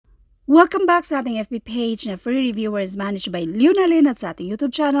Welcome back sa ating FB page na free reviewer is managed by Leonalyn at sa ating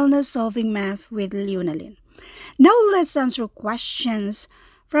YouTube channel na Solving Math with Leonalyn. Now let's answer questions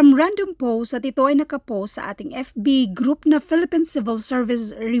from random posts at ito ay nakapost sa ating FB group na Philippine Civil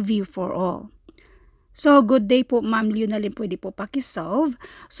Service Review for All. So good day po Ma'am Leonalyn, pwede po pakisolve.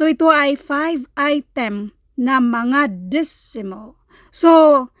 So ito ay 5 item na mga decimal.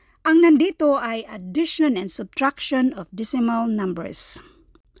 So ang nandito ay addition and subtraction of decimal numbers.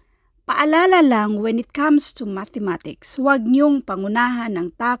 Paalala lang, when it comes to mathematics, huwag niyong pangunahan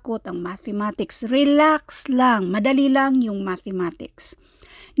ng takot ang mathematics. Relax lang, madali lang yung mathematics.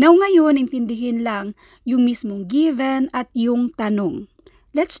 Now ngayon, intindihin lang yung mismong given at yung tanong.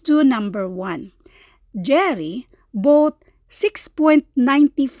 Let's do number 1. Jerry bought 6.95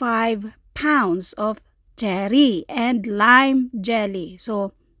 pounds of cherry and lime jelly.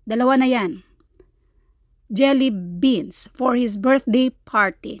 So, dalawa na yan. Jelly beans for his birthday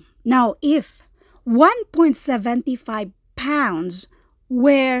party. Now, if 1.75 pounds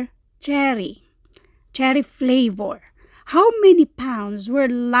were cherry flavor, how many pounds were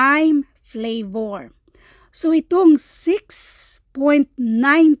lime flavor? So, itong 6.95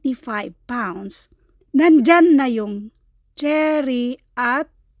 pounds, nandyan na yung cherry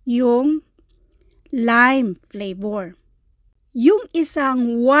at yung lime flavor. Yung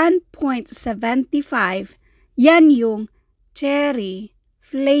isang 1.75, yan yung cherry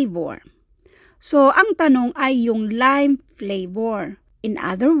flavor. So, ang tanong ay yung lime flavor. In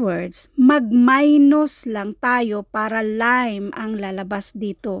other words, mag-minus lang tayo para lime ang lalabas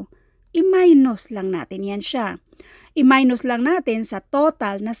dito. I-minus lang natin yan siya. I-minus lang natin sa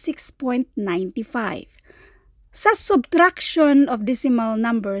total na 6.95. Sa subtraction of decimal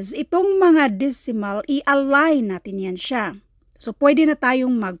numbers, itong mga decimal, i-align natin yan siya. So, pwede na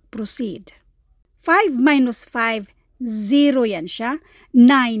tayong mag-proceed. 5 minus 5, 0 yan siya.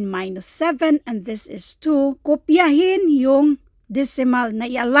 9 minus 7, and this is 2. Kopyahin yung decimal na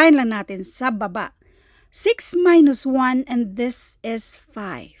i-align lang natin sa baba. 6 minus 1, and this is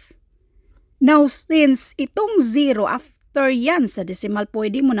 5. Now, since itong 0, after yan sa decimal,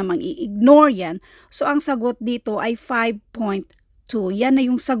 pwede mo namang i-ignore yan. So, ang sagot dito ay 5.2. Yan na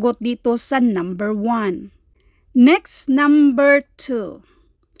yung sagot dito sa number 1. Next, number 2.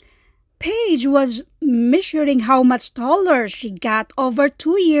 Paige was measuring how much taller she got over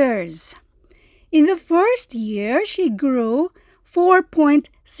 2 years. In the first year, she grew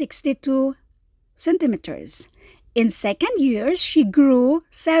 4.62 centimeters. In second year, she grew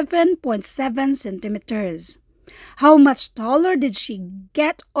 7.7 centimeters. How much taller did she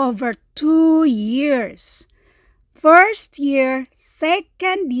get over 2 years? First year,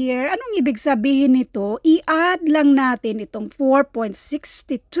 second year, anong ibig sabihin nito? I-add lang natin itong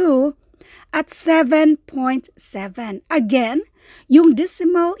 4.62 at 7.7. Again, yung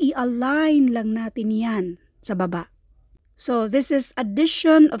decimal, i-align lang natin yan sa baba. So, this is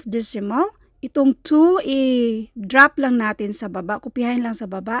addition of decimal. Itong 2, i-drop lang natin sa baba. Kopyahin lang sa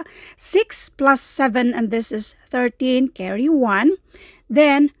baba. 6 plus 7, and this is 13. Carry 1.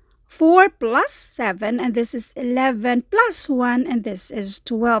 Then, 4 plus 7, and this is 11 plus 1, and this is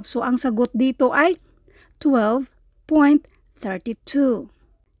 12. So, ang sagot dito ay 12.32.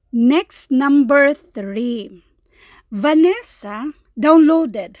 Next, number 3. Vanessa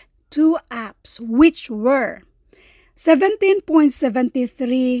downloaded 2 apps which were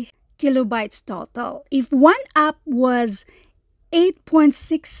 17.73 kilobytes total. If one app was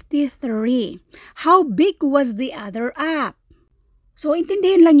 8.63, how big was the other app? So,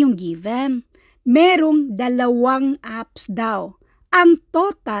 intindihin lang yung given. Merong 2 apps daw. Ang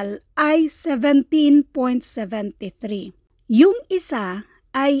total ay 17.73. Yung isa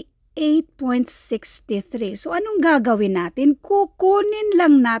ay 8.63. So, anong gagawin natin? Kukunin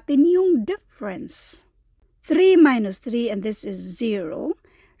lang natin yung difference. 3 minus 3, and this is 0.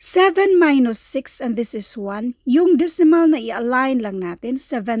 7 minus 6, and this is 1. Yung decimal na i-align lang natin,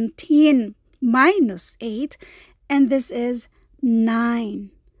 17 minus 8, and this is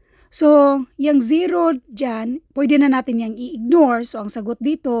 9. So, yung 0 dyan, pwede na natin yung i-ignore. So, ang sagot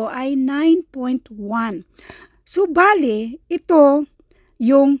dito ay 9.1. So, bali, ito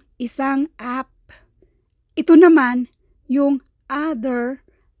yung isang app. Ito naman yung other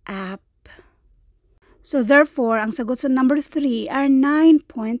app. So, therefore, ang sagot sa number 3 are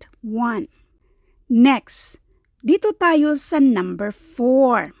 9.1. Next, dito tayo sa number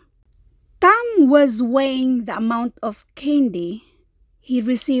 4. Tom was weighing the amount of candy he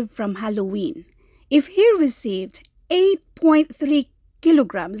received from Halloween. If he received 8.3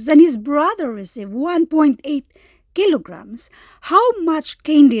 kilograms, then his brother received 1.8 kilograms. How much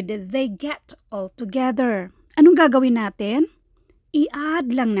candy did they get altogether? Anong gagawin natin?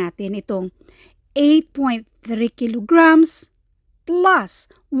 i-add lang natin itong 8.3 kilograms plus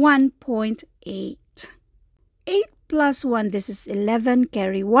 1.8. 8 plus 1, this is 11,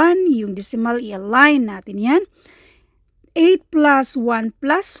 carry 1. Yung decimal, i-align natin yan. 8 plus 1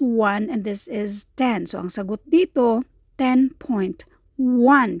 plus 1, and this is 10. So, ang sagot dito, 10.1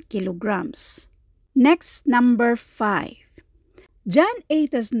 kilograms. Next, number 5. John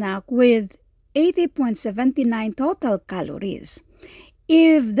ate a snack with 80.79 total calories.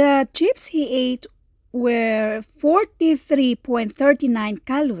 If the chips he ate were 43.39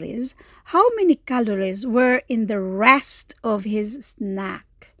 calories, how many calories were in the rest of his snack?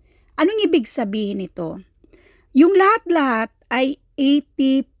 Anong ibig sabihin nito? Yung lahat-lahat ay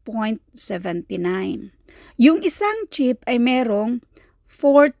 80.79. Yung isang chip ay merong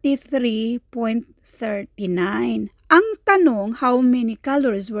 43.39. Ang tanong, how many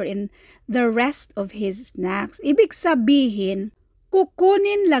calories were in the rest of his snacks? Ibig sabihin,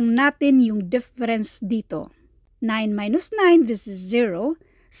 kukunin lang natin yung difference dito. 9 minus 9, this is 0.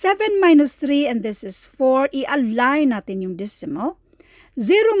 7 minus 3, and this is 4. I-align natin yung decimal.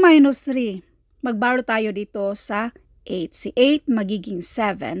 0 minus 3. Magbaro tayo dito sa 8. Si 8 magiging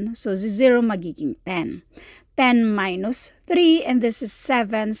 7, so si 0 magiging 10. 10 minus 3, and this is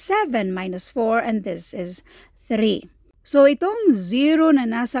 7. 7 minus 4, and this is 3. So, itong 0 na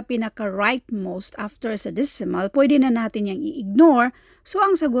nasa pinaka-rightmost after sa decimal, pwede na natin yung i-ignore. So,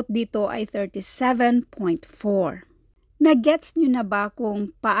 ang sagot dito ay 37.4. Nagets nyo na ba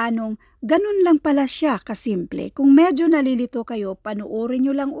kung paanong ganun lang pala siya kasimple? Kung medyo nalilito kayo, panuorin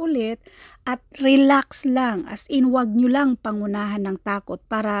nyo lang ulit at relax lang. As in, wag nyo lang pangunahan ng takot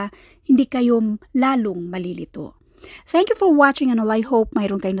para hindi kayo lalong malilito. Thank you for watching and all I hope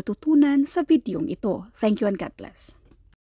mayroon kayong natutunan sa videong ito. Thank you and God bless.